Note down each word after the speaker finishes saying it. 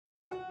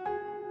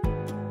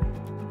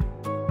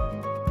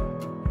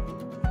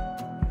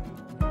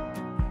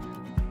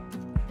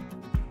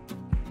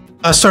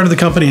I started the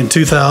company in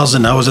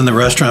 2000. I was in the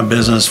restaurant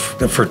business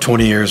for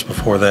 20 years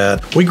before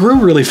that. We grew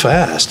really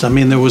fast. I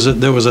mean, there was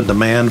a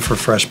demand for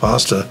fresh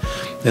pasta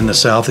in the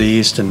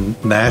Southeast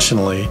and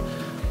nationally,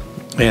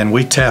 and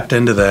we tapped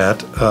into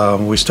that.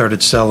 We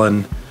started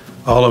selling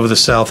all over the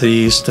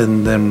Southeast,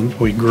 and then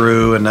we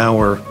grew, and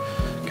now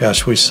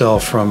we sell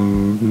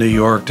from New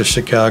York to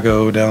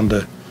Chicago down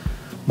to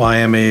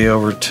Miami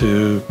over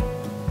to,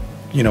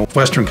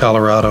 Western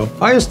Colorado.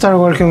 I started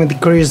working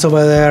with Chris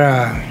over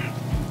there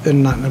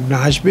in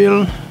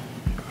Nashville.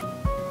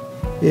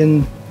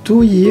 In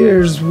 2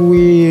 years,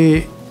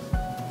 we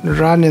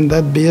running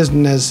that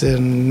business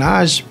in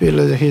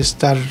Nashville. He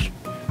started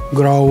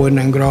growing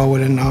and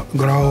growing and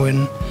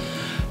growing.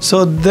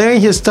 So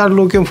then he started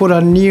looking for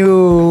a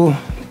new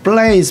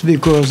place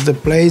because the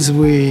place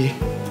we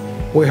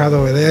had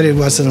over there, it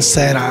wasn't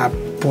set up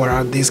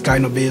for this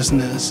kind of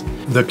business.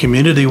 The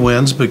community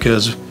wins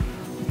because,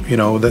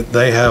 that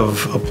they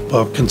have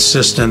a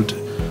consistent,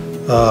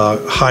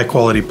 high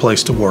quality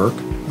place to work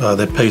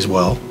that pays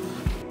well.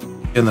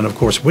 And then of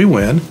course we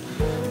win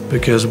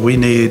because we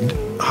need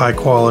high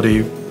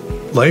quality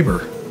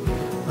labor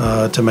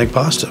to make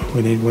pasta.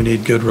 We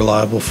need good,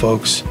 reliable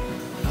folks.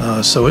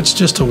 So it's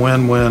just a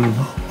win-win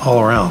all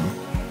around.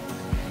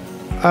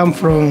 I'm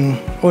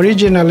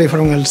originally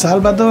from El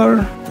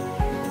Salvador.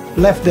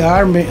 Left the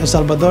army,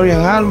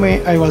 Salvadorian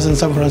army. I was in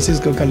San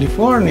Francisco,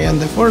 California, and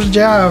the first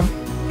job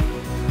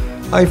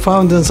I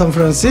found in San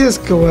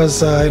Francisco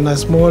was in a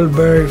small,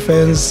 very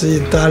fancy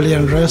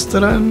Italian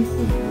restaurant.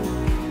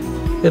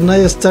 And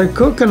I started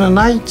cooking, and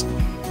I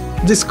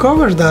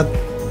discovered that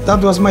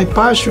was my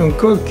passion,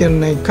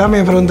 cooking. And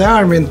coming from the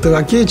army into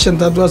a kitchen,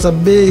 that was a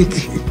big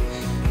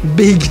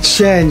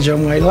change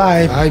in my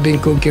life. I've been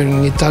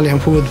cooking Italian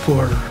food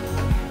for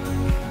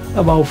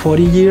about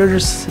 40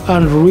 years.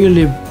 I'm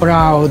really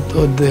proud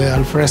of the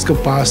Alfresco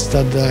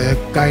pasta, the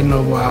kind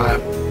of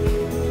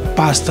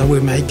pasta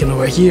we're making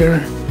over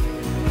here.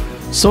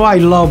 So I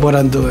love what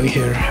I'm doing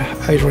here.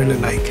 I really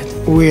like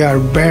it. We are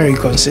very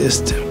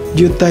consistent.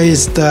 You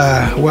taste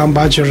one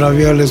batch of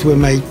raviolis we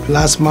made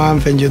last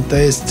month and you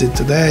taste it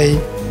today.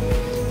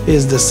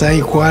 It's the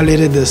same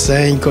quality, the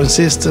same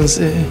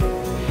consistency.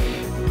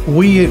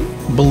 We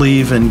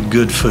believe in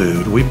good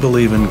food. We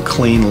believe in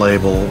clean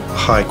label,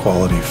 high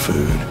quality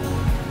food.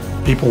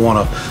 People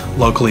want a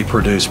locally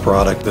produced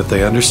product that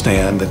they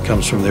understand, that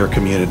comes from their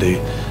community,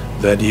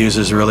 that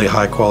uses really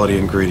high quality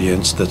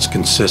ingredients, that's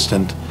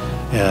consistent,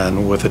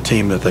 and with a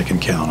team that they can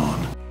count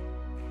on.